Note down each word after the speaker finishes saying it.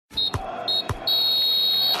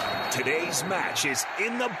Today's match is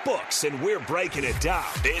in the books, and we're breaking it down.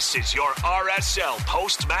 This is your RSL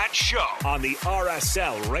post-match show on the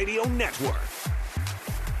RSL Radio Network.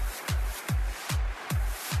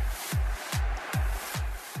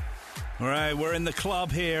 All right, we're in the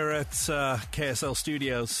club here at KSL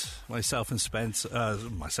Studios. Myself and Spencer.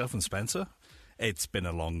 It's been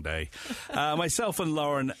a long day. Myself and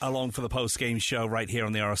Lauren along for the post-game show right here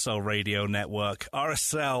on the RSL Radio Network.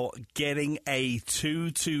 RSL getting a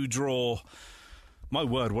 2-2 draw. My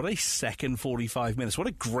word, what a second 45 minutes. What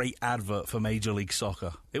a great advert for Major League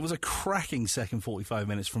Soccer. It was a cracking second 45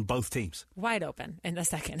 minutes from both teams. Wide open in the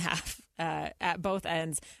second half at both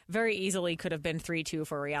ends. Very easily could have been 3-2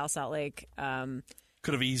 for Real Salt Lake.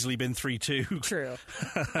 Could have easily been 3-2. True.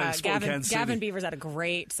 Gavin Beavers had a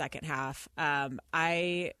great second half.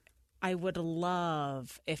 I would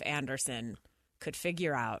love if Anderson could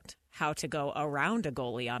figure out how to go around a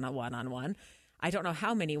goalie on a one-on-one. I don't know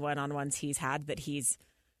how many one-on-ones he's had that he's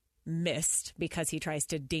missed because he tries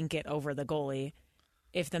to dink it over the goalie.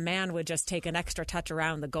 If the man would just take an extra touch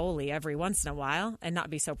around the goalie every once in a while and not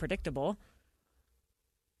be so predictable,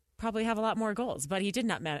 probably have a lot more goals. But he did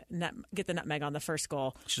not get the nutmeg on the first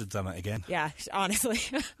goal. Should have done it again. Yeah, honestly.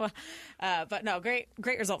 But no, great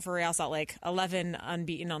result for Real Salt Lake. 11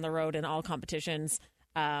 unbeaten on the road in all competitions.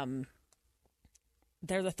 They're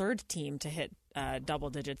the third team to hit double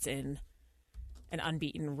digits in an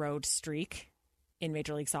unbeaten road streak in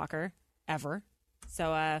Major League Soccer ever.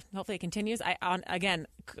 So hopefully it continues. Again,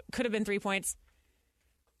 could have been 3 points.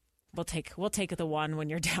 We'll take the one when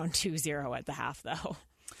you're down 2-0 at the half, though.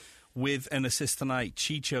 With an assist tonight,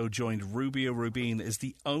 Chicho joined Rubio Rubin as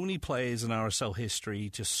the only players in RSL history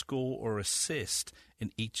to score or assist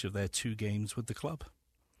in each of their 2 games with the club.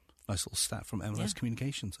 Nice little stat from MLS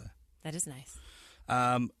Communications there. That is nice.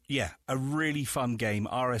 A really fun game.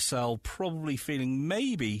 RSL probably feeling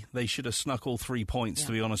maybe they should have snuck all 3 points,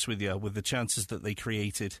 to be honest with you, with the chances that they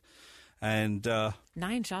created. And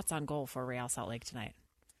 9 shots on goal for Real Salt Lake tonight.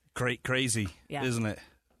 Crazy, isn't it?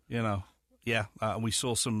 You know, we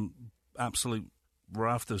saw some absolute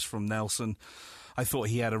rafters from Nelson. I thought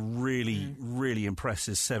he had a really, really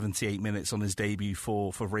impressive 78 minutes on his debut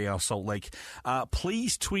for Real Salt Lake.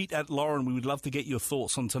 Please tweet at Lauren. We would love to get your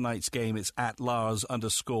thoughts on tonight's game. It's at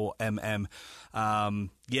Lars_MM.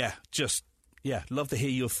 Love to hear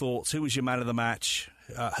your thoughts. Who was your man of the match?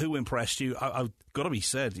 Who impressed you? I've got to be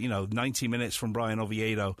said, 90 minutes from Brian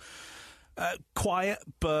Oviedo. Quiet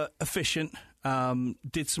but efficient.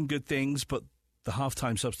 Did some good things, but the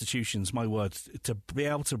halftime substitutions, my word, to be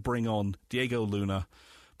able to bring on Diego Luna,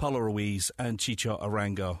 Paulo Ruiz, and Chicho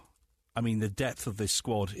Arango. I mean, the depth of this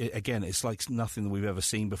squad, it's like nothing that we've ever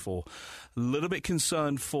seen before. A little bit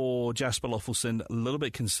concerned for Jasper Loffelson, a little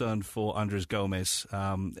bit concerned for Andres Gomez.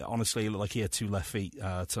 Honestly, it looked like he had 2 left feet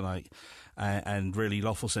tonight. And really,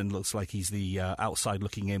 Loffelson looks like he's the outside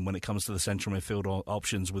looking in when it comes to the central midfield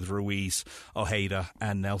options with Ruiz, Ojeda,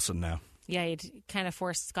 and Nelson now. Yeah, he'd kind of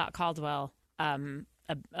forced Scott Caldwell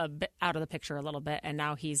a bit out of the picture a little bit, and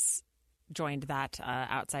now he's joined that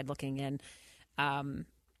outside looking in.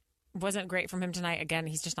 Wasn't great from him tonight. Again,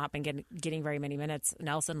 he's just not been getting very many minutes.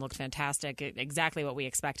 Nelson looked fantastic, exactly what we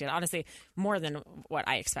expected. Honestly, more than what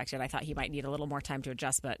I expected. I thought he might need a little more time to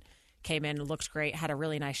adjust, but came in, looked great, had a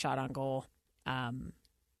really nice shot on goal. And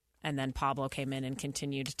then Pablo came in and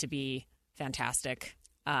continued to be fantastic.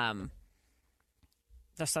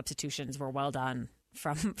 The substitutions were well done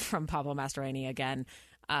from Pablo Mastroeni again,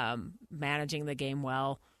 managing the game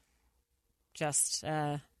well. Just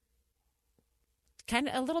kind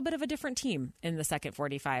of a little bit of a different team in the second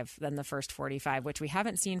 45 than the first 45, which we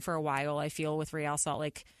haven't seen for a while, I feel, with Real Salt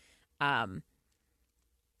Lake.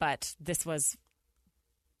 But this was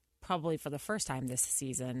probably for the first time this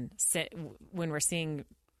season when we're seeing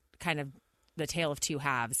kind of the tale of 2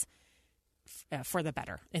 halves. For the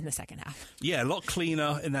better in the second half. Yeah, a lot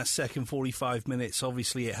cleaner in that second 45 minutes.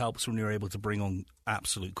 Obviously, it helps when you're able to bring on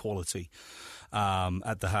absolute quality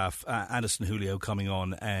at the half. Anderson Julio coming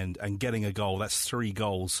on and getting a goal. That's 3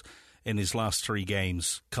 goals in his last 3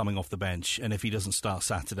 games coming off the bench. And if he doesn't start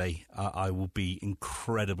Saturday, I will be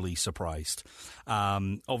incredibly surprised.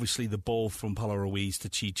 Obviously, the ball from Paulo Ruiz to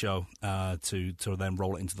Chicho to then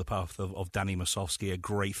roll it into the path of Danny Masovsky. A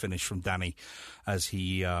great finish from Danny as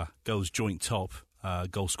he goes joint top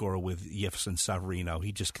goal scorer with Jefferson Savarino.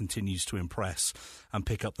 He just continues to impress and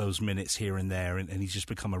pick up those minutes here and there. And he's just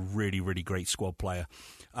become a really, really great squad player.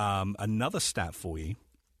 Another stat for you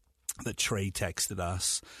that Trey texted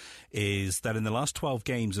us is that in the last 12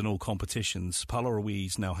 games in all competitions, Paulo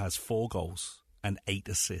Ruiz now has 4 goals and 8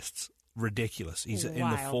 assists ridiculous. He's in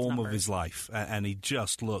the form of his life, and he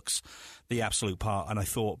just looks the absolute part. And I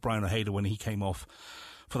thought Brian Ojeda, when he came off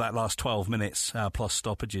for that last 12 minutes, plus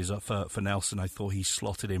stoppages for Nelson, I thought he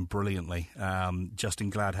slotted in brilliantly. Justin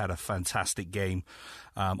Glad had a fantastic game.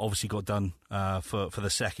 Obviously got done for the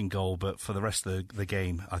second goal, but for the rest of the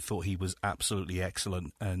game, I thought he was absolutely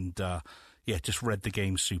excellent. And just read the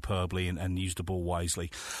game superbly and used the ball wisely.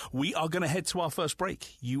 We are going to head to our first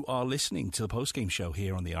break. You are listening to the Postgame Show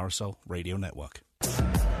here on the RSL Radio Network.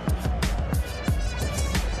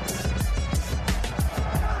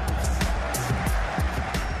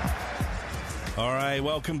 All right,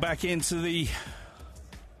 welcome back into the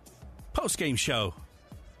Postgame Show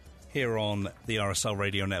here on the RSL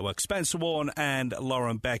Radio Network. Spencer Warne and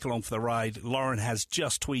Lauren Beck along for the ride. Lauren has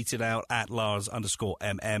just tweeted out at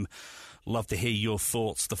Lars_MM. Love to hear your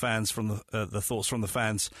thoughts, the thoughts from the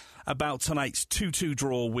fans about tonight's 2-2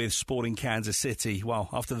 draw with Sporting Kansas City. Well,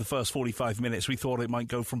 after the first 45 minutes, we thought it might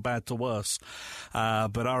go from bad to worse.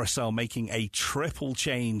 But RSL making a triple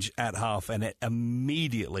change at half, and it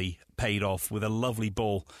immediately paid off with a lovely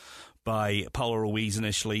ball by Paulo Ruiz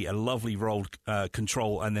initially, a lovely roll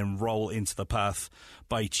control, and then roll into the path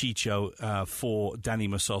by Chicho for Danny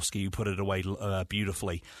Musovski, who put it away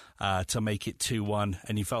beautifully to make it 2-1.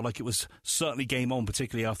 And you felt like it was certainly game on,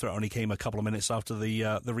 particularly after it only came a couple of minutes after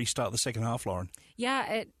the restart of the second half, Lauren.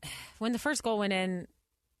 Yeah, when the first goal went in,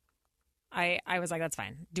 I was like, that's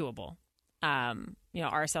fine, doable.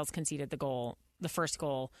 RSL's conceded the first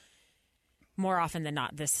goal, more often than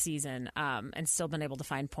not this season, and still been able to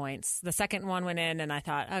find points. The second one went in, and I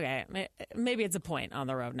thought, okay, maybe it's a point on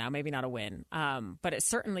the road now, maybe not a win. But it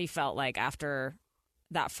certainly felt like after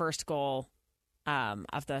that first goal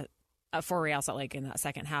for Real Salt Lake in that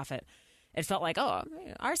second half, it felt like,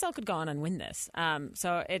 RSL could go on and win this.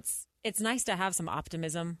 So it's nice to have some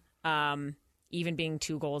optimism, even being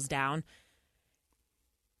 2 goals down.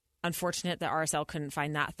 Unfortunate that RSL couldn't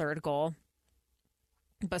find that third goal.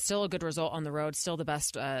 But still a good result on the road. Still the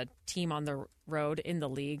best team on the road in the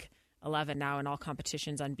league. 11 now in all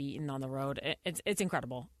competitions, unbeaten on the road. It's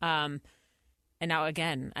incredible. And now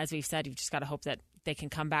again, as we've said, you've just got to hope that they can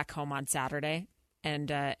come back home on Saturday and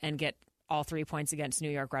get all 3 points against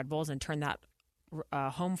New York Red Bulls and turn that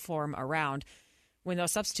home form around. When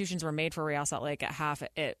those substitutions were made for Real Salt Lake at half,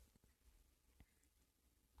 it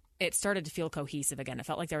started to feel cohesive again. It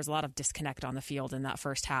felt like there was a lot of disconnect on the field in that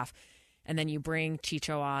first half. And then you bring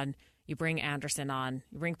Chicho on, you bring Anderson on,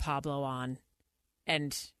 you bring Pablo on,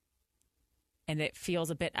 and it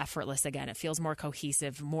feels a bit effortless again. It feels more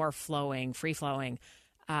cohesive, more flowing, free-flowing,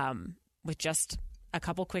 with just a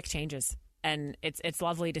couple quick changes. And it's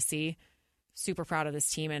lovely to see. Super proud of this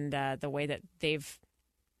team and the way that they've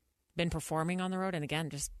been performing on the road. And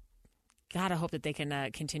again, just gotta hope that they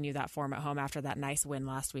can continue that form at home after that nice win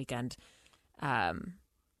last weekend. New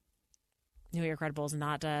York Red Bulls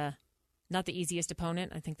not the easiest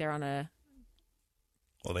opponent. I think they're on a...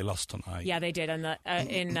 Well, they lost tonight. Yeah, they did. And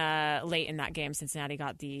late in that game, Cincinnati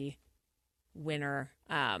got the winner.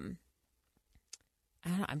 I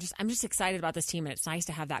don't know. I'm just excited about this team, and it's nice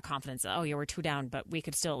to have that confidence. Oh, yeah, we're 2 down, but we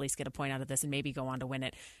could still at least get a point out of this and maybe go on to win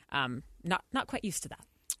it. Not quite used to that.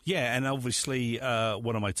 Yeah, and obviously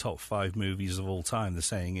one of my top 5 movies of all time, the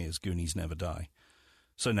saying is, Goonies never die.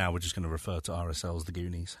 So now we're just going to refer to RSL as the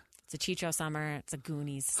Goonies. It's a Chicho summer. It's a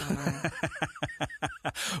Goonies summer.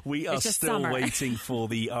 We are still waiting for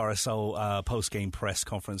the RSL post-game press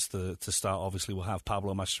conference to start. Obviously, we'll have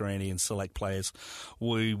Pablo Mastroeni and select players.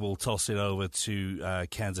 We will toss it over to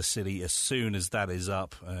Kansas City as soon as that is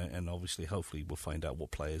up. And obviously, hopefully, we'll find out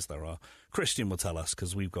what players there are. Christian will tell us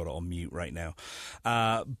because we've got it on mute right now.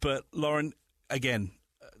 But, Lauren, again,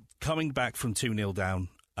 coming back from 2-0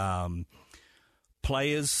 down,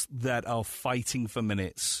 players that are fighting for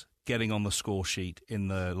minutes, getting on the score sheet in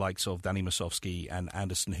the likes of Danny Musovski and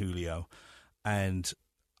Anderson Julio. And,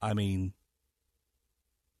 I mean,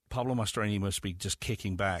 Pablo Mastroeni must be just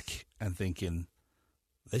kicking back and thinking,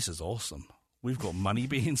 this is awesome. We've got money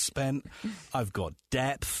being spent. I've got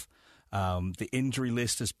depth. The injury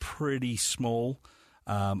list is pretty small.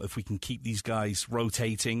 If we can keep these guys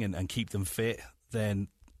rotating and keep them fit, then,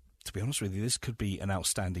 to be honest with you, this could be an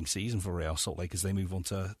outstanding season for Real Salt Lake as they move on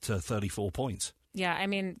to 34 points. Yeah, I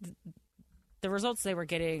mean, the results they were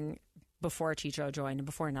getting before Chicho joined and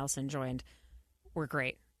before Nelson joined were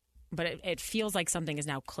great. But it feels like something has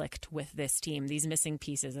now clicked with this team. These missing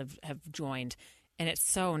pieces have joined, and it's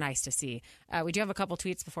so nice to see. We do have a couple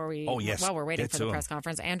tweets before while we're waiting for the press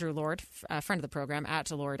conference. Andrew Lord, friend of the program,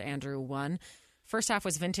 at Lord Andrew 1. First half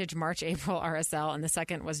was vintage March, April RSL, and the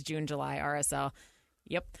second was June, July RSL.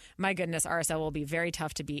 Yep. My goodness, RSL will be very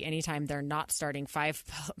tough to beat anytime they're not starting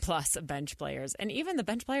 5+ bench players. And even the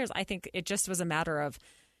bench players, I think it just was a matter of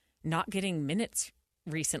not getting minutes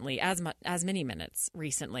recently, as many minutes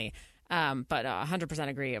recently. But 100%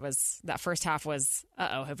 agree. It was that first half was,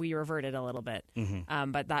 have we reverted a little bit?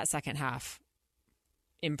 Mm-hmm. But that second half,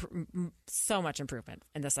 so much improvement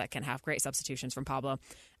in the second half. Great substitutions from Pablo.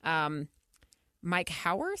 Mike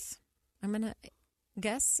Howarth, I'm going to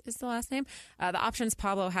guess is the last name. The options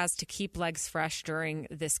Pablo has to keep legs fresh during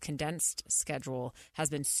this condensed schedule has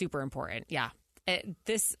been super important. Yeah.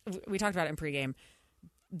 We talked about it in pregame.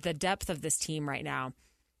 The depth of this team right now,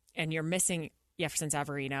 and you're missing Jefferson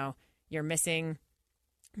Savarino. You're missing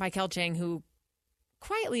Michael Chang, who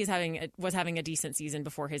quietly was having a decent season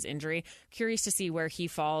before his injury. Curious to see where he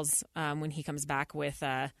falls when he comes back with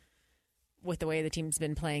the way the team's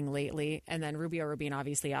been playing lately. And then Rubio Rubin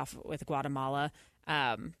obviously off with Guatemala.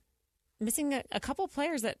 Missing a couple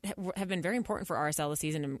players that have been very important for RSL this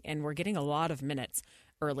season, and we're getting a lot of minutes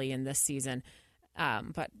early in this season.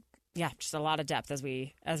 But yeah, just a lot of depth as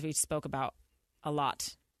we spoke about a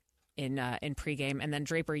lot in pregame. And then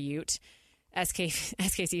Draper Ute,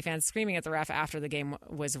 SKC fans screaming at the ref after the game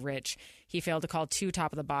was Rich. He failed to call 2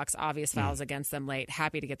 top of the box obvious fouls against them late.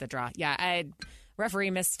 Happy to get the draw. Yeah, referee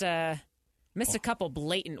missed a couple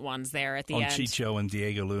blatant ones there at the end. On Chicho and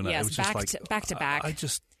Diego Luna. Yes, it was just back to back.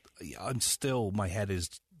 My head is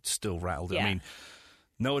still rattled. Yeah. I mean,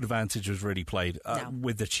 no advantage was really played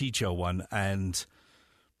with the Chicho one, and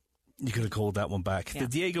you could have called that one back. Yeah, the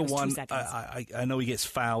Diego one, I know he gets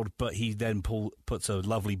fouled, but he then puts a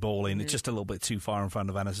lovely ball in. It's just a little bit too far in front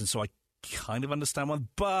of Anderson, so I kind of understand one,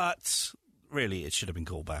 but really it should have been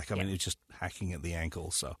called back. I mean, it's just hacking at the ankle.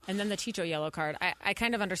 So, and then the Chicho yellow card, I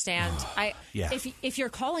kind of understand. If you're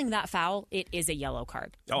calling that foul, it is a yellow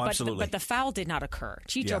card. Oh, absolutely. But the foul did not occur.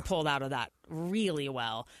 Chicho pulled out of that really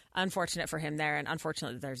well. Unfortunate for him there, and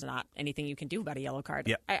unfortunately there's not anything you can do about a yellow card.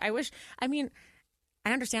 Yeah.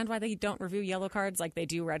 I understand why they don't review yellow cards like they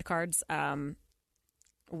do red cards,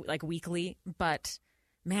 like weekly, but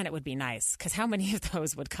man, it would be nice, because how many of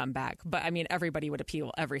those would come back? But I mean, everybody would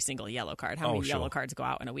appeal every single yellow card. How many yellow cards go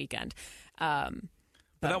out in a weekend? But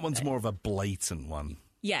that one's more of a blatant one.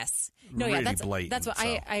 Yes. That's blatant. That's what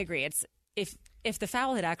I agree. It's if the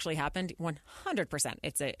foul had actually happened, 100%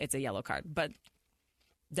 it's a yellow card. But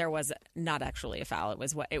there was not actually a foul.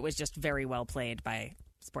 It was just very well played by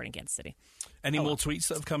Sporting Kansas City. Any more tweets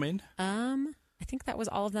that have come in? I think that was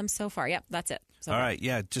all of them so far. Yep, that's it. All right,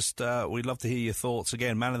 yeah, just we'd love to hear your thoughts.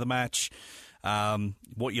 Again, man of the match,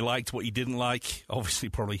 what you liked, what you didn't like. Obviously,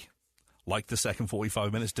 probably liked the second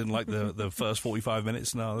 45 minutes, didn't like the first 45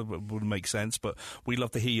 minutes. No, that wouldn't make sense, but we'd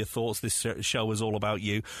love to hear your thoughts. This show is all about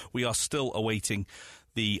you. We are still awaiting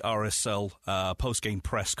the RSL post-game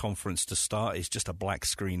press conference to start. It's just a black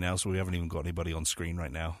screen now, so we haven't even got anybody on screen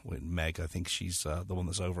right now. With Meg, I think she's the one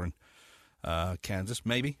that's over in Kansas,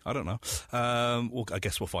 maybe. I don't know. Well, I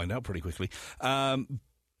guess we'll find out pretty quickly.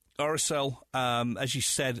 RSL, as you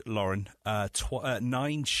said, Lauren,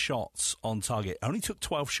 9 shots on target. Only took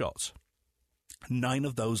 12 shots. 9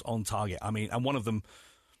 of those on target. I mean, and one of them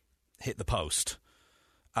hit the post,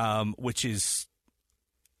 which is...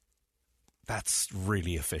 That's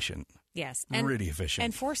really efficient. Yes. Really efficient.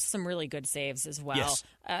 And forced some really good saves as well. Yes.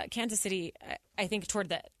 Kansas City, I think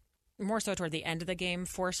more so toward the end of the game,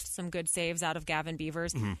 forced some good saves out of Gavin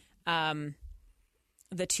Beavers. Mm-hmm.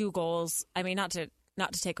 The 2 goals, I mean, not to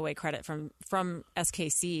take away credit from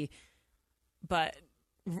SKC, but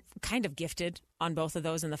kind of gifted on both of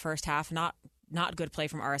those in the first half. Not good play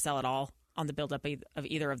from RSL at all on the build-up of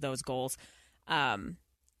either of those goals.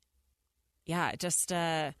 Just...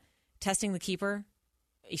 testing the keeper,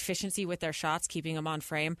 efficiency with their shots, keeping them on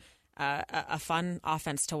frame. A fun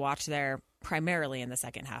offense to watch there, primarily in the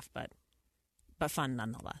second half, but fun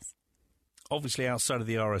nonetheless. Obviously, outside of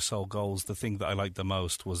the RSL goals, the thing that I liked the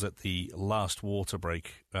most was at the last water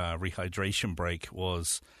break, rehydration break,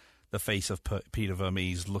 was the face of Peter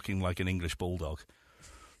Vermees looking like an English bulldog.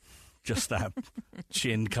 Just that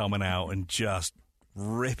chin coming out and just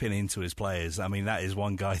ripping into his players. I mean, that is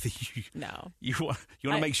one guy that you want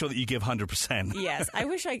to make sure that you give 100%. Yes,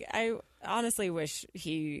 I honestly wish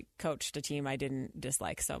he coached a team I didn't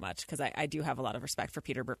dislike so much, because I do have a lot of respect for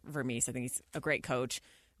Peter Vermees. I think he's a great coach,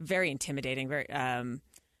 very intimidating, very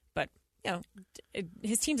but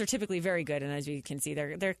his teams are typically very good, and as you can see,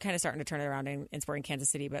 they're kind of starting to turn it around in Sporting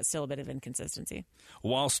Kansas City, but still a bit of inconsistency.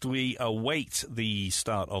 Whilst we await the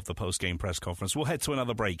start of the post-game press conference, we'll head to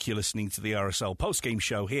another break. You're listening to the RSL post-game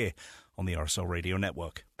show here on the RSL Radio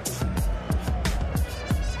Network.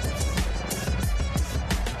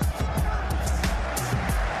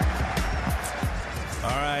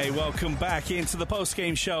 Hey, welcome back into the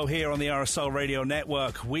Postgame show here on the RSL Radio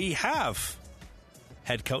Network. We have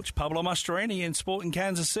head coach Pablo Mastroeni in Sporting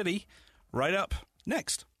Kansas City right up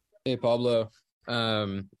next. Hey, Pablo.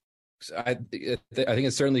 I think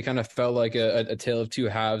it certainly kind of felt like a tale of two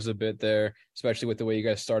halves a bit there, especially with the way you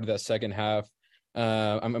guys started that second half.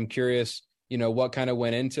 I'm curious, what kind of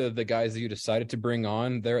went into the guys that you decided to bring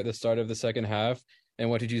on there at the start of the second half, and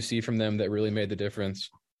what did you see from them that really made the difference?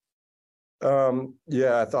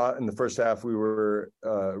 I thought in the first half we were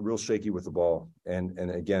real shaky with the ball, and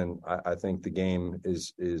again, I think the game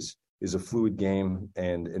is a fluid game,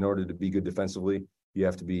 and in order to be good defensively, you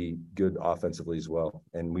have to be good offensively as well.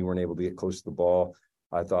 And we weren't able to get close to the ball.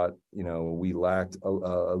 I thought we lacked a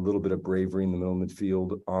little bit of bravery in the middle of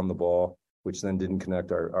midfield on the ball, which then didn't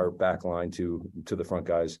connect our back line to the front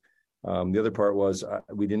guys. The other part was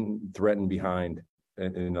we didn't threaten behind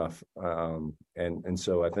enough, and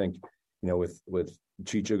so I think. With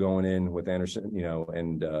Chicho going in, with Anderson,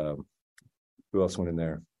 and who else went in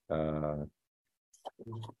there? Luna,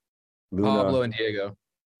 Pablo and Diego.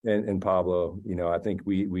 And Pablo, I think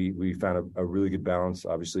we found a really good balance.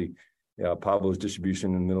 Obviously, Pablo's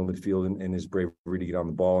distribution in the middle of the field and his bravery to get on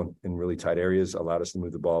the ball in really tight areas allowed us to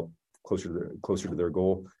move the ball closer to their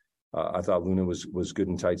goal. I thought Luna was good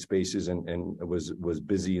in tight spaces and was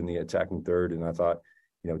busy in the attacking third, and I thought.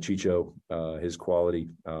 Chicho, his quality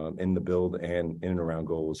in the build and in and around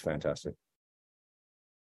goal was fantastic.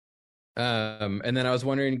 And then I was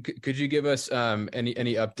wondering, could you give us any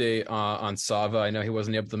update on Sava? I know he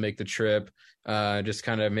wasn't able to make the trip. Just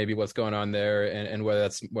kind of maybe what's going on there and whether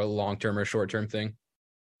that's a long-term or short-term thing.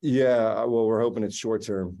 Yeah, well, we're hoping it's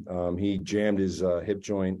short-term. He jammed his hip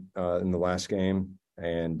joint in the last game,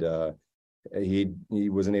 and he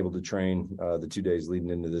wasn't able to train the 2 days leading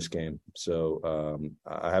into this game. So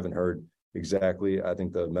I haven't heard exactly. I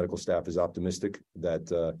think the medical staff is optimistic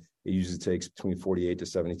that it usually takes between 48 to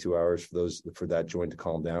 72 hours for that joint to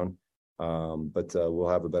calm down. But we'll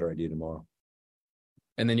have a better idea tomorrow.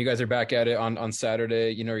 And then you guys are back at it on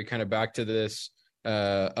Saturday. You're kind of back to this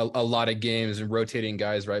a lot of games and rotating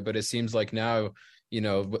guys, right? But it seems like now,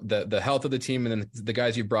 the health of the team and then the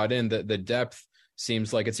guys you brought in, the depth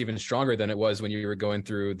seems like it's even stronger than it was when you were going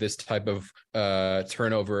through this type of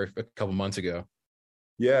turnover a couple months ago.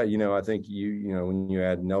 Yeah, I think when you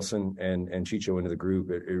add Nelson and Chicho into the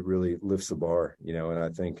group, it really lifts the bar, and I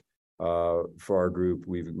think for our group,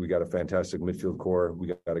 we got a fantastic midfield core.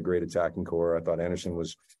 We got a great attacking core. I thought Anderson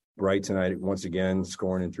was bright tonight once again,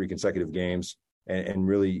 scoring in 3 consecutive games, and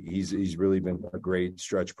really he's really been a great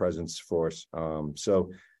stretch presence for us.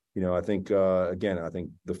 I think I think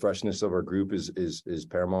the freshness of our group is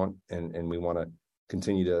paramount, and we want to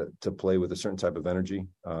continue to play with a certain type of energy.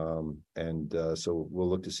 So we'll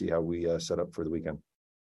look to see how we set up for the weekend.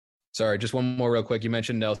 Sorry, just one more real quick. You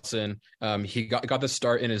mentioned Nelson. He got the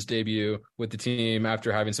start in his debut with the team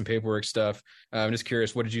after having some paperwork stuff. I'm just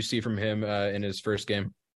curious, what did you see from him in his first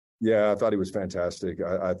game? Yeah, I thought he was fantastic.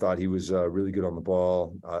 I thought he was really good on the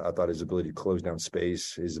ball. I thought his ability to close down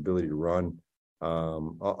space, his ability to run.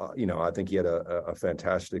 I think he had a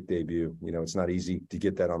fantastic debut. It's not easy to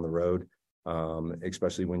get that on the road,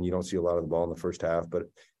 especially when you don't see a lot of the ball in the first half. But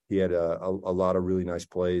he had a lot of really nice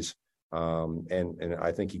plays, and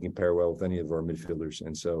I think he can pair well with any of our midfielders.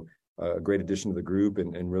 And so, a great addition to the group,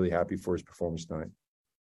 and really happy for his performance tonight.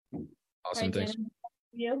 Awesome, right, thanks.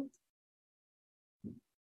 You?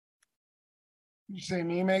 You say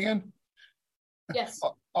me, Megan? Yes.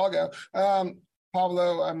 I'll go.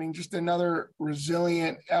 Pablo, just another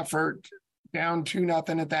resilient effort, down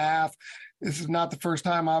 2-0 at the half. This is not the first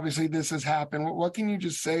time, obviously, this has happened. What can you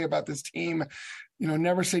just say about this team?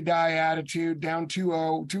 Never say die attitude, down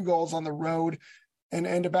 2-0, 2 goals on the road,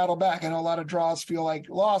 and to battle back. I know a lot of draws feel like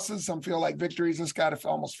losses. Some feel like victories. This got to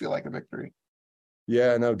almost feel like a victory.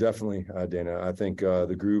 Yeah, no, definitely, Dana. I think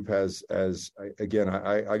the group has, again,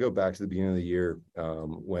 I go back to the beginning of the year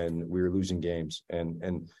when we were losing games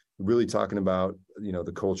and really talking about,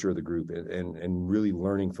 the culture of the group and really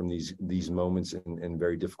learning from these moments in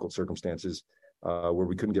very difficult circumstances where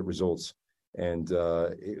we couldn't get results. And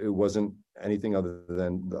it wasn't anything other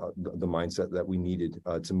than the mindset that we needed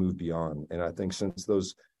to move beyond. And I think since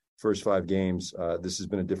those first 5 games, this has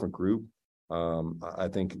been a different group. I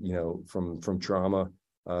think, from trauma,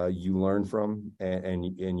 you learn from and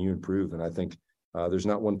you improve. And I think there's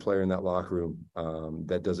not one player in that locker room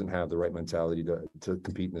that doesn't have the right mentality to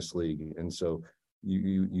compete in this league. And so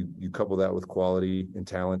you couple that with quality and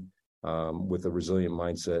talent, with a resilient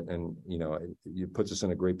mindset, and it puts us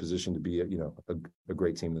in a great position to be a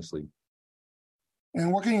great team in this league.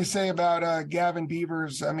 And what can you say about Gavin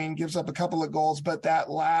Beavers? I mean, gives up a couple of goals, but that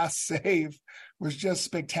last save was just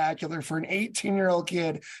spectacular for an 18-year-old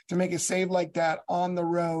kid to make a save like that on the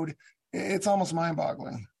road. It's almost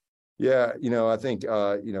mind-boggling. Yeah, I think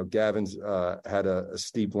Gavin's had a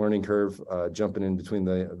steep learning curve jumping in between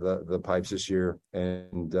the pipes this year,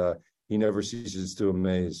 and he never ceases to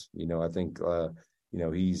amaze. I think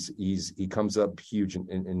he comes up huge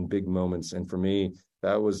in big moments, and for me,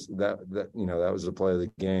 that was the play of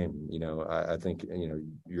the game. I think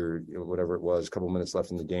you're whatever it was, a couple minutes left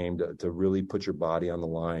in the game to really put your body on the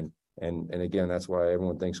line. And again, that's why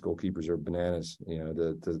everyone thinks goalkeepers are bananas,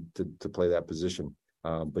 to play that position.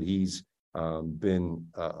 But he's been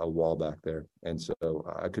a wall back there, and so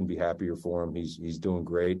I couldn't be happier for him. He's doing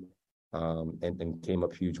great, and came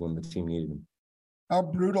up huge when the team needed him. How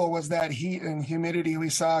brutal was that heat and humidity? We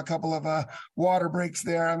saw a couple of water breaks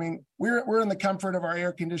there. I mean, we're in the comfort of our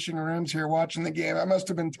air conditioning rooms here watching the game. That must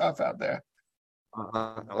have been tough out there.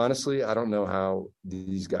 Honestly, I don't know how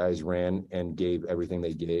these guys ran and gave everything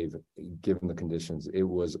they gave, given the conditions. It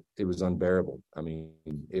was unbearable. I mean,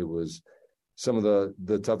 it was some of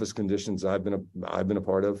the toughest conditions I've been a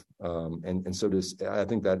part of, and so I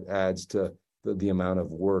think that adds to the amount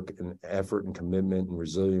of work and effort and commitment and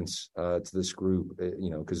resilience to this group.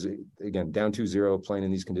 Because again, down 2-0, playing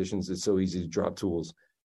in these conditions, it's so easy to drop tools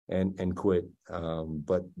and quit.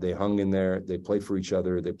 But they hung in there. They played for each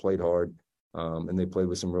other. They played hard, and they played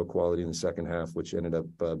with some real quality in the second half, which ended up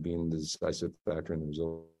being the decisive factor in the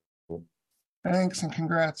result. Thanks and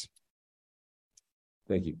congrats.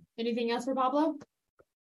 Thank you. Anything else for Pablo? All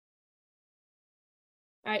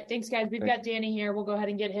right, thanks, guys. We've got Danny here. We'll go ahead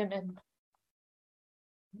and get him in.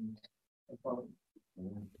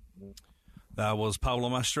 That was Paolo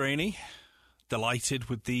Mastroeni. Delighted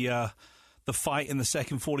with the fight in the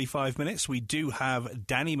second 45 minutes. We do have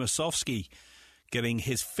Danny Musovski getting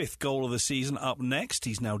his 5th goal of the season up next.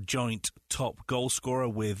 He's now joint top goal scorer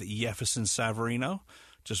with Jefferson Savarino.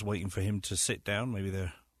 Just waiting for him to sit down. Maybe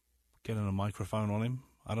they're getting a microphone on him.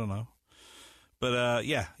 I don't know. But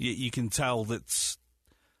you can tell that,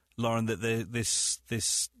 Lauren,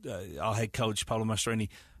 that our head coach, Paolo Mastroeni,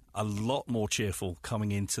 a lot more cheerful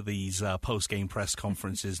coming into these post-game press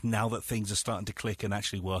conferences now that things are starting to click and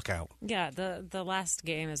actually work out. Yeah, the last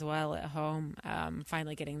game as well at home,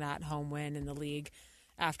 finally getting that home win in the league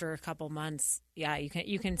after a couple months. Yeah,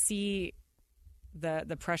 you can see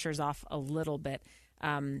the pressure's off a little bit,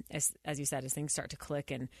 as you said, as things start to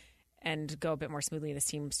click and go a bit more smoothly and this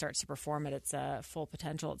team starts to perform at its full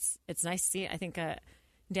potential. It's nice to see. I think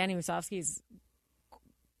Danny Musovski's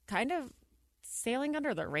kind of sailing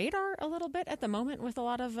under the radar a little bit at the moment with a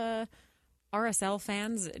lot of RSL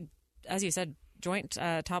fans. As you said, joint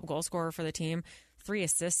top goal scorer for the team, 3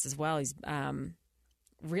 assists as well. He's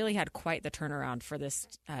really had quite the turnaround for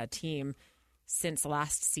this team since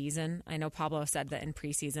last season. I know Pablo said that in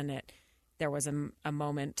preseason there was a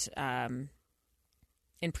moment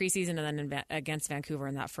in preseason and then against Vancouver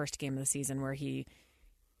in that first game of the season where he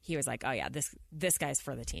was like, oh yeah, this guy's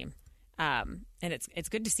for the team. And it's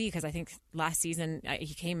good to see because I think last season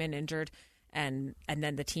he came in injured and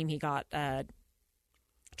then the team he got bought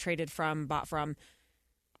from,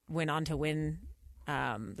 went on to win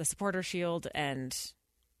the Supporter Shield and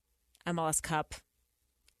MLS Cup.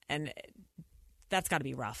 And that's got to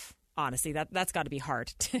be rough, honestly. That's got to be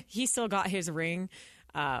hard. He still got his ring,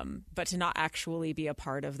 but to not actually be a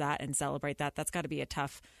part of that and celebrate that's got to be a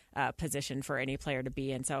tough position for any player to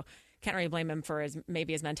be in. So can't really blame him for his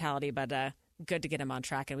mentality, but good to get him on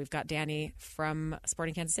track. And we've got Danny from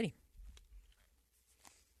Sporting Kansas City.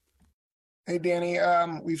 Hey, Danny,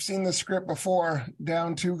 we've seen the script before,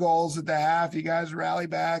 down 2 goals at the half. You guys rally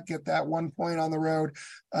back, get that 1 point on the road.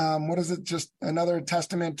 What is it? Just another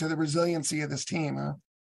testament to the resiliency of this team, huh?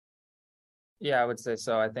 Yeah, I would say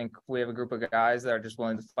so. I think we have a group of guys that are just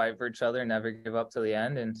willing to fight for each other and never give up to the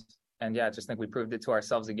end. And yeah, I just think we proved it to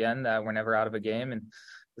ourselves again that we're never out of a game. And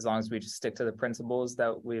as long as we just stick to the principles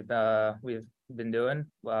that we've been doing,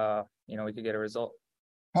 we could get a result.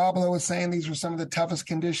 Pablo was saying these were some of the toughest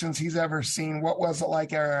conditions he's ever seen. What was it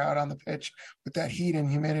like out on the pitch with that heat and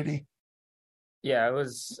humidity? Yeah, it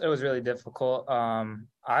was really difficult.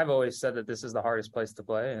 I've always said that this is the hardest place to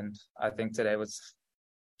play, and I think today was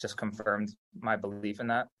just confirmed my belief in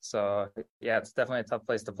that. So yeah, it's definitely a tough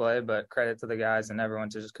place to play, but credit to the guys and everyone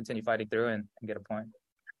to just continue fighting through and get a point.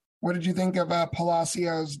 What did you think of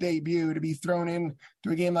Palacios' debut? To be thrown in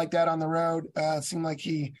to a game like that on the road, seemed like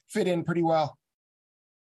he fit in pretty well.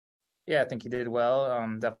 Yeah, I think he did well.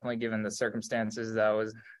 Definitely given the circumstances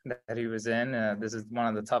that he was in. This is one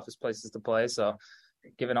of the toughest places to play. So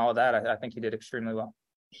given all that, I think he did extremely well.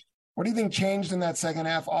 What do you think changed in that second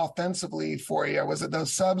half offensively for you? Was it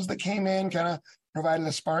those subs that came in, kind of provided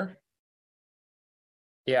a spark?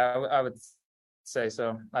 Yeah, I would say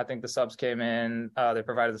so. I think the subs came in, they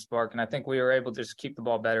provided the spark, and I think we were able to just keep the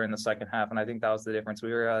ball better in the second half, and I think that was the difference.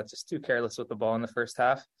 We were just too careless with the ball in the first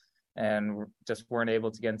half, and just weren't able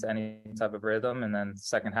to get into any type of rhythm. And then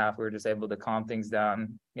second half, we were just able to calm things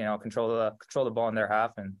down, control the ball in their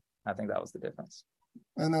half, and I think that was the difference.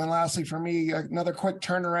 And then lastly, for me, another quick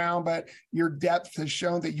turnaround, but your depth has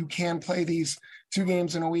shown that you can play these 2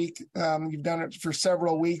 games in a week. You've done it for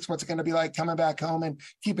several weeks. What's it going to be like coming back home and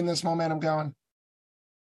keeping this momentum going?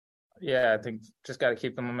 Yeah, I think just got to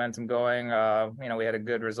keep the momentum going. We had a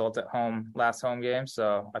good result at home last home game,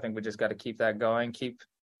 so I think we just got to keep that going. Keep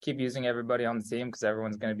using everybody on the team, because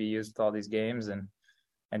everyone's going to be used with all these games, and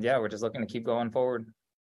yeah, we're just looking to keep going forward.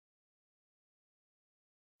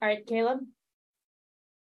 All right, Caleb.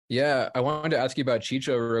 Yeah, I wanted to ask you about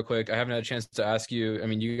Chicho real quick. I haven't had a chance to ask you. I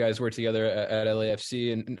mean, you guys were together at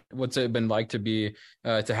LAFC, and what's it been like to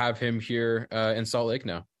have him here in Salt Lake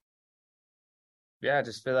now? Yeah, I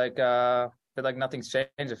just feel like nothing's changed.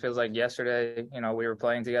 It feels like yesterday, we were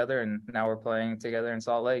playing together, and now we're playing together in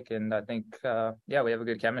Salt Lake. And I think, we have a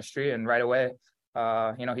good chemistry. And right away,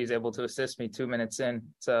 he's able to assist me 2 minutes in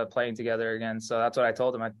to playing together again. So that's what I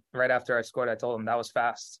told him. Right after I scored, I told him that was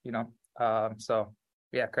fast. So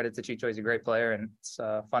yeah, credit to Chicho. He's a great player, and it's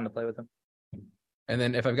fun to play with him. And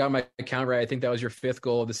then if I've got my count right, I think that was your 5th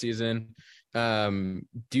goal of the season. Do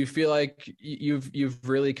you feel like you've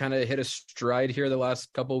really kind of hit a stride here the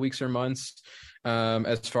last couple of weeks or months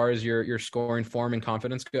as far as your scoring form and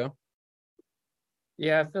confidence go?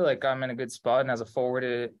 Yeah, I feel like I'm in a good spot. And as a forward,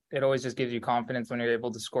 it always just gives you confidence when you're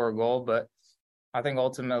able to score a goal. But I think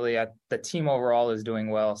ultimately the team overall is doing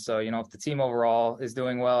well. So, if the team overall is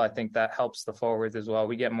doing well, I think that helps the forwards as well.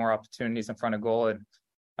 We get more opportunities in front of goal, and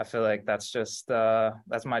I feel like that's just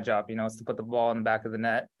that's my job. Is to put the ball in the back of the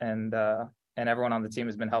net, and everyone on the team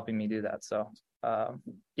has been helping me do that. So,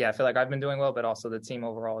 yeah, I feel like I've been doing well, but also the team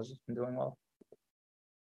overall has just been doing well.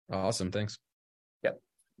 Awesome. Thanks. Yep.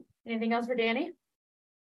 Anything else for Danny?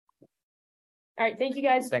 All right. Thank you,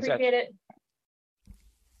 guys. Thanks, appreciate guys. it.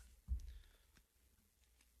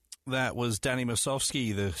 That was Danny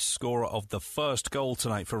Musovski, the scorer of the first goal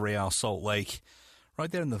tonight for Real Salt Lake.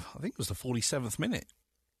 Right there I think it was the 47th minute.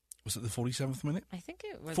 Was it the 47th minute? I think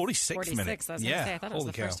it was 46th minute. I was going to say, I thought it was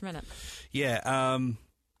the first minute. Yeah,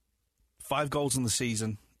 5 goals in the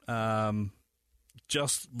season.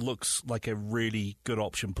 Just looks like a really good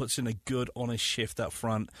option. Puts in a good, honest shift up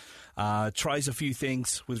front. Tries a few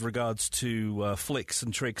things with regards to flicks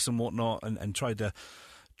and tricks and whatnot, and tried to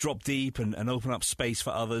drop deep and open up space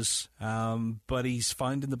for others. But he's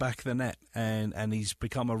finding the back of the net, and he's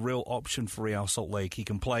become a real option for Real Salt Lake. He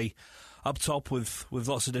can play up top with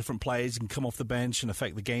lots of different players and come off the bench and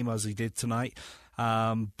affect the game as he did tonight.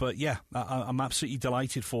 But yeah, I'm absolutely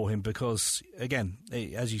delighted for him because, again,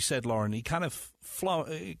 as you said, Lauren, he kind of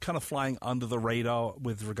flying under the radar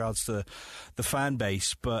with regards to the fan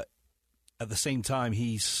base, but at the same time,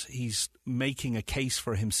 he's making a case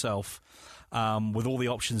for himself with all the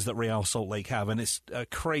options that Real Salt Lake have, and it's a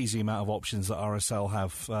crazy amount of options that RSL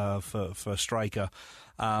have for a striker.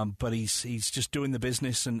 But he's just doing the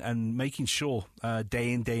business and making sure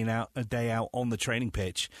day in, day out on the training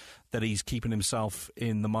pitch that he's keeping himself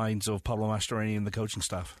in the minds of Pablo Mastroeni and the coaching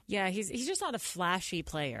staff. Yeah, he's just not a flashy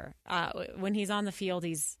player. When he's on the field,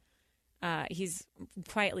 he's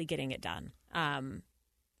quietly getting it done. And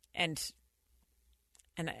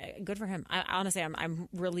good for him. Honestly, I'm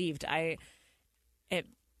relieved. It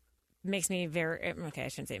makes me I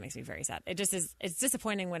shouldn't say it makes me very sad. It just is. It's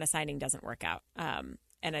disappointing when a signing doesn't work out.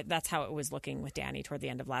 And that's how it was looking with Danny toward the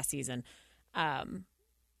end of last season.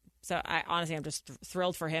 So I'm just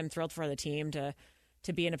thrilled for him, thrilled for the team to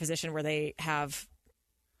be in a position where they have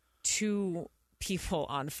 2 people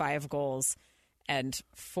on 5 goals and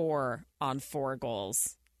 4 on 4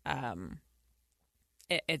 goals.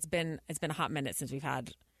 It's been a hot minute since we've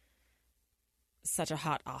had such a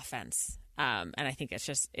hot offense. And I think it's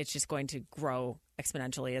just going to grow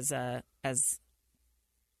exponentially as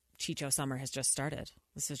Chicho summer has just started.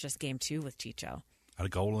 This is just game 2 with Chicho. Had a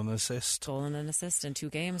goal and an assist. In 2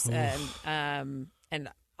 games. And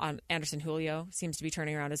on Anderson Julio seems to be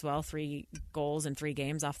turning around as well. 3 goals in 3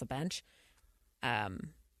 games off the bench.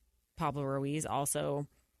 Pablo Ruiz also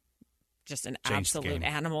just an absolute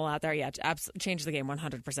animal out there. Yeah, changed the game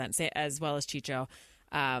 100%, as well as Chicho.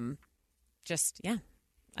 I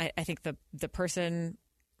think the person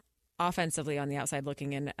offensively on the outside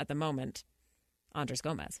looking in at the moment, Andres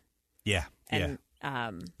Gomez. Yeah, and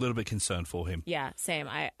A little bit concerned for him. Yeah, same.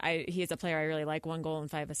 He's a player I really like. 1 goal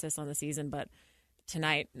and 5 assists on the season, but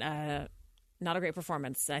tonight, not a great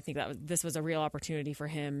performance. I think this was a real opportunity for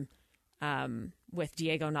him, with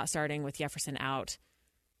Diego not starting, with Jefferson out,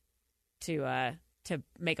 to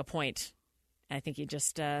make a point. I think he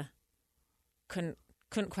just couldn't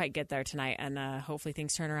quite get there tonight, and hopefully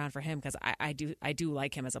things turn around for him, because I do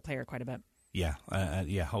like him as a player quite a bit. Yeah,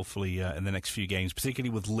 hopefully in the next few games,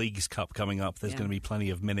 particularly with Leagues Cup coming up, there's going to be plenty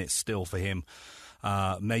of minutes still for him.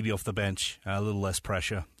 Maybe off the bench, a little less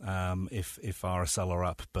pressure if RSL are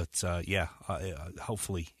up. But,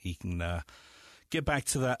 hopefully he can get back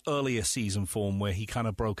to that earlier season form where he kind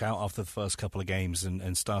of broke out after the first couple of games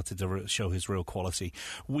and started to show his real quality.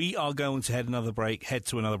 We are going to head to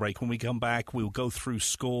another break. When we come back, we'll go through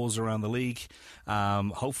scores around the league.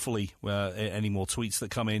 Hopefully, any more tweets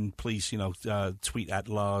that come in, please, tweet at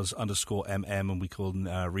Lars_MM, and we can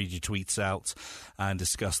read your tweets out and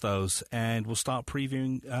discuss those. And we'll start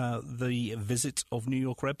previewing the visit of New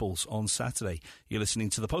York Red Bulls on Saturday. You're listening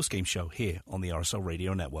to the Postgame Show here on the RSL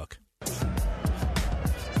Radio Network.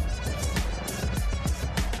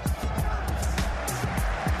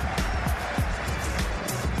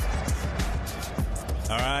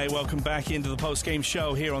 All right, welcome back into the post-game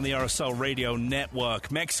show here on the RSL Radio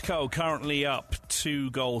Network. Mexico currently up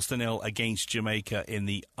 2-0 against Jamaica in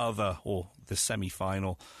the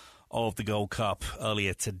semi-final of the Gold Cup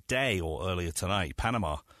earlier tonight.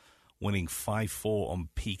 Panama winning 5-4 on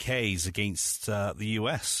PKs against the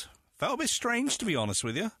US. Felt a bit strange, to be honest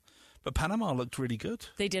with you, but Panama looked really good.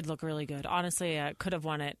 They did look really good. Honestly, could have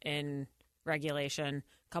won it in regulation.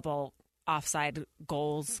 A couple offside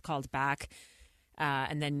goals called back.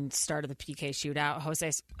 And then started the PK shootout.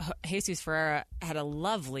 Jesus Ferreira had a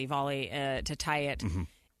lovely volley to tie it,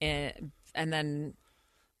 and then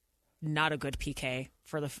not a good PK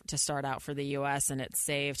to start out for the U.S. and it's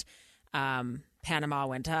saved. Panama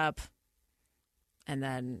went up, and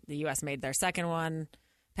then the U.S. made their second one.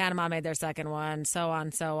 Panama made their second one. So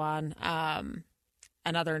on.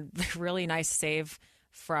 Another really nice save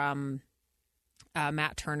from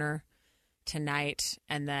Matt Turner tonight,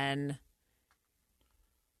 and then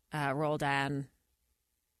Roldan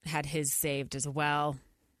had his saved as well,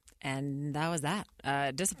 and that was that.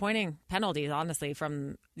 Disappointing penalties, honestly,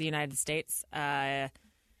 from the United States. I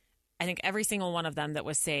think every single one of them that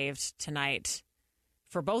was saved tonight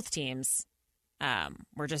for both teams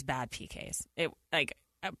were just bad PKs.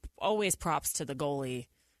 Always props to the goalie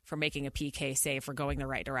for making a PK save, for going the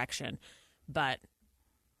right direction, but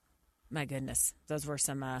my goodness, those were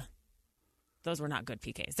not good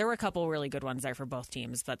PKs. There were a couple really good ones there for both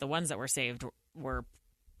teams, but the ones that were saved were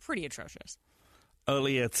pretty atrocious.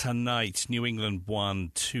 Earlier tonight, New England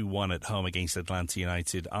won 2-1 at home against Atlanta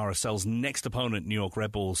United. RSL's next opponent, New York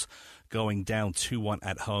Red Bulls, going down 2-1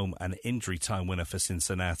 at home, an injury time winner for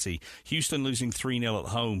Cincinnati. Houston losing 3-0 at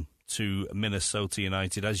home to Minnesota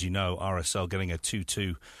United. As you know, RSL getting a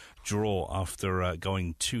 2-2 draw after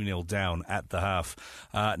going 2-0 down at the half.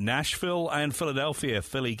 Nashville and Philadelphia,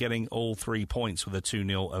 Philly getting all 3 points with a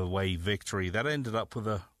 2-0 away victory. That ended up with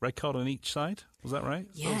a red card on each side. Was that right?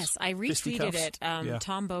 Yes, I retweeted it.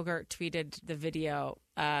 Tom Bogert tweeted the video,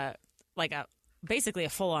 basically a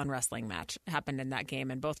full-on wrestling match happened in that game,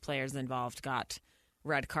 and both players involved got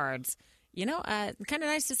red cards. Kind of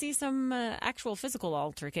nice to see some actual physical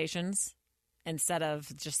altercations instead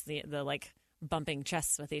of just the bumping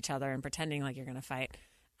chests with each other and pretending like you're going to fight.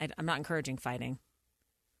 I'm not encouraging fighting,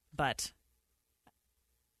 but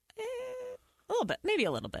a little bit, maybe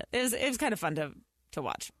a little bit. It was kind of fun to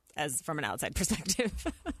watch as from an outside perspective.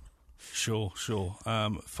 Sure.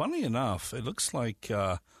 Funny enough, it looks like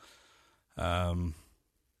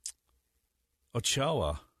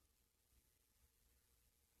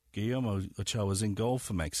Guillermo Ochoa's in goal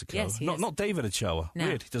for Mexico. Yes, he is. Not David Ochoa. No.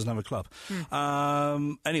 Weird, he doesn't have a club.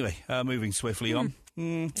 Anyway, moving swiftly on.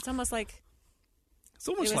 It's almost like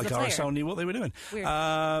RSL knew what they were doing.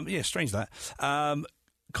 Weird. Strange that.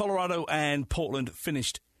 Colorado and Portland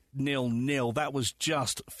finished 0-0. That was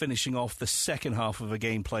just finishing off the second half of a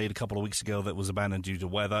game played a couple of weeks ago that was abandoned due to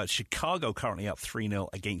weather. Chicago currently up 3-0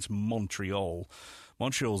 against Montreal.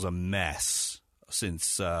 Montreal's a mess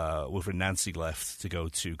since Wilfred Nancy left to go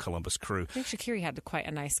to Columbus Crew. I think Shaqiri had quite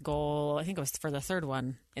a nice goal. I think it was for the third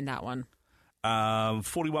one in that one.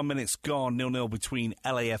 41 minutes gone, 0-0 between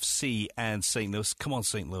LAFC and St. Louis. Come on,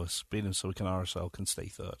 St. Louis. Beat them so RSL can stay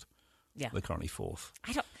third. Yeah. They're currently fourth.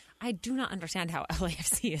 I do not understand how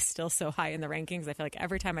LAFC is still so high in the rankings. I feel like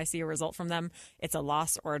every time I see a result from them, it's a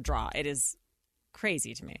loss or a draw. It is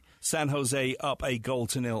crazy to me. San Jose up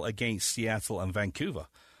 1-0 against Seattle, and Vancouver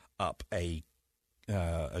up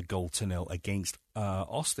a 0-0 against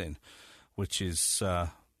Austin, which is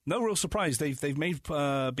no real surprise. They've made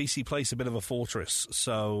BC Place a bit of a fortress,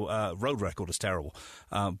 so road record is terrible.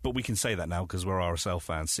 But we can say that now because we're RSL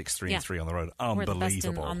fans. 6-3-3 on the road, unbelievable. We're the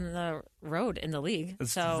best on the road in the league.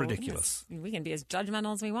 It's so ridiculous. We can be as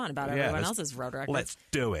judgmental as we want about everyone else's road record. Let's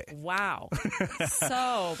do it. Wow,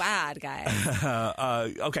 so bad,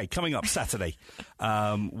 guys. Okay, coming up Saturday,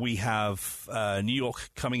 we have New York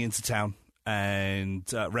coming into town, and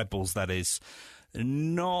Red Bulls, that is.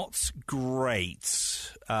 Not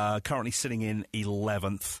great. Currently sitting in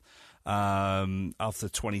 11th after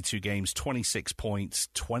 22 games, 26 points,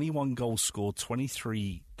 21 goals scored,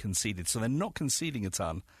 23 conceded. So they're not conceding a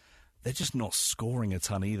ton. They're just not scoring a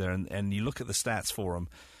ton either. And you look at the stats for them.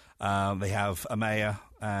 They have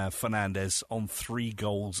Amaya, Fernandez on 3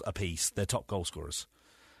 goals apiece. They're top goal scorers.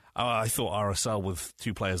 I thought RSL with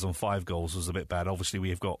 2 players on 5 goals was a bit bad. Obviously, we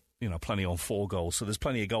have got plenty on 4 goals, so there's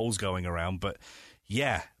plenty of goals going around. But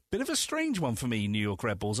yeah, bit of a strange one for me, New York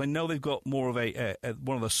Red Bulls. I know they've got more of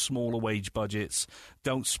one of the smaller wage budgets,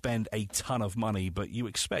 don't spend a ton of money, but you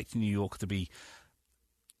expect New York to be,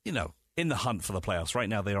 in the hunt for the playoffs. Right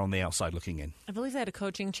now, they're on the outside looking in. I believe they had a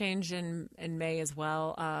coaching change in May as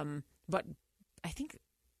well. But I think,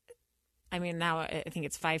 now I think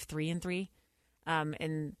it's 5-3-3,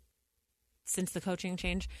 and since the coaching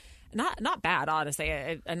change. Not bad,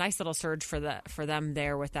 honestly. A nice little surge for them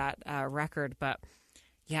there with that record, but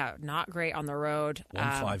yeah, not great on the road.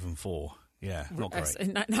 1-5-4, yeah, not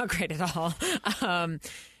great. Not great at all.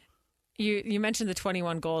 You mentioned the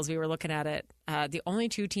 21 goals. We were looking at it. The only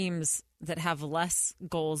 2 teams that have less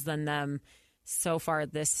goals than them so far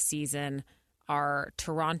this season are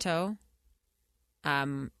Toronto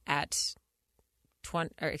at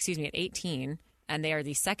 18. And they are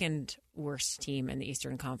the second worst team in the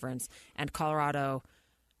Eastern Conference, and Colorado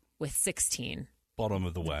with 16. Bottom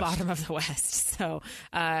of the West. Bottom of the West. So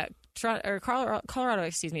Colorado,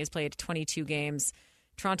 has played 22 games.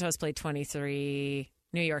 Toronto has played 23.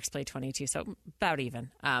 New York's played 22. So about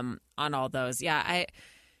even on all those. Yeah,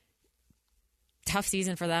 tough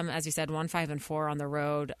season for them. As you said, 1-5-4 on the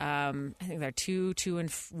road. I think they're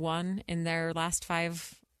 2-1 in their last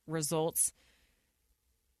 5 results.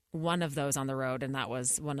 One of those on the road, and that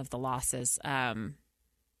was one of the losses.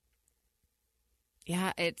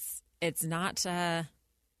 It's not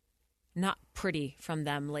pretty from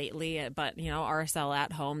them lately, but RSL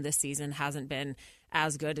at home this season hasn't been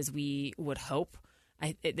as good as we would hope.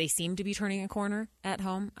 They seem to be turning a corner at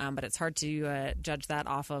home, but it's hard to judge that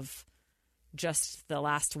off of just the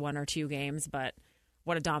last 1 or 2 games. But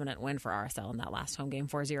what a dominant win for RSL in that last home game,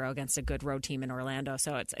 4-0 against a good road team in Orlando.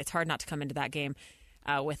 So it's hard not to come into that game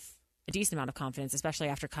with a decent amount of confidence, especially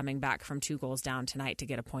after coming back from 2 goals down tonight to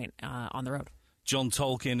get a point on the road. John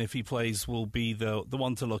Tolkien, if he plays, will be the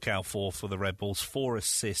one to look out for the Red Bulls. 4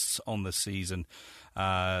 assists on the season.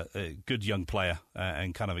 A good young player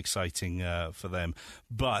and kind of exciting for them.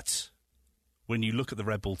 But when you look at the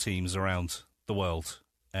Red Bull teams around the world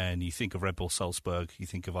and you think of Red Bull Salzburg, you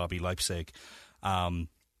think of RB Leipzig,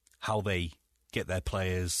 how they get their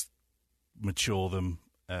players, mature them,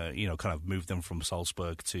 kind of move them from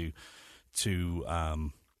Salzburg to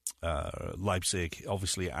Leipzig.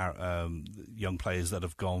 Obviously, young players that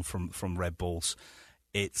have gone from Red Bulls.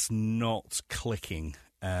 It's not clicking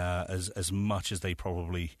as much as they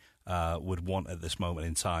probably would want at this moment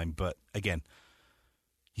in time. But again,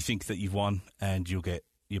 you think that you've won and you'll get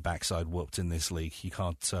your backside whooped in this league. You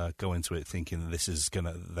can't go into it thinking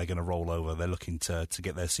that they're gonna roll over. They're looking to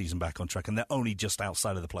get their season back on track, and they're only just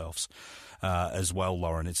outside of the playoffs as well,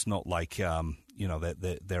 Lauren. It's not like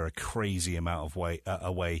they're a crazy amount of way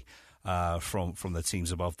away from the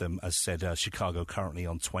teams above them. As said, Chicago currently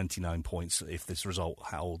on 29 points. If this result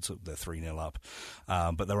holds, they're 3-0 up,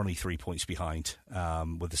 but they're only 3 points behind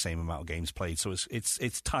with the same amount of games played. So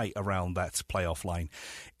it's tight around that playoff line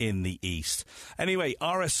in the East. Anyway,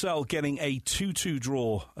 RSL getting a 2-2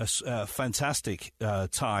 draw, a fantastic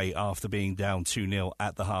tie after being down 2-0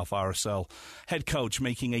 at the half. RSL head coach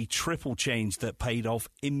making a triple change that paid off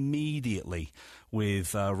immediately,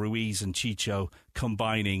 with Ruiz and Chicho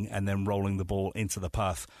combining and then rolling the ball into the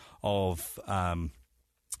path of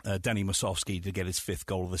Danny Musovski to get his 5th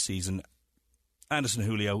goal of the season. Anderson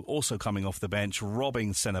Julio also coming off the bench,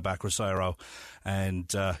 robbing centre-back Rosario.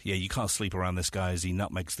 And, you can't sleep around this guy as he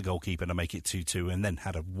nutmegs the goalkeeper to make it 2-2, and then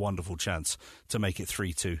had a wonderful chance to make it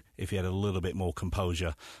 3-2 if he had a little bit more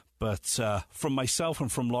composure. But from myself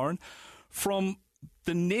and from Lauren, from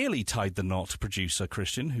nearly tied the knot producer,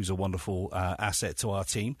 Christian, who's a wonderful asset to our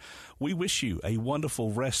team. We wish you a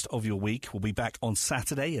wonderful rest of your week. We'll be back on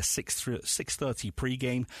Saturday, a 6:30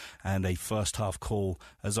 pregame and a first-half call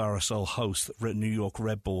as RSL host New York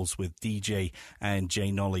Red Bulls with DJ and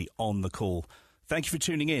Jay Nolly on the call. Thank you for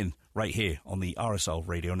tuning in right here on the RSL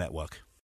Radio Network.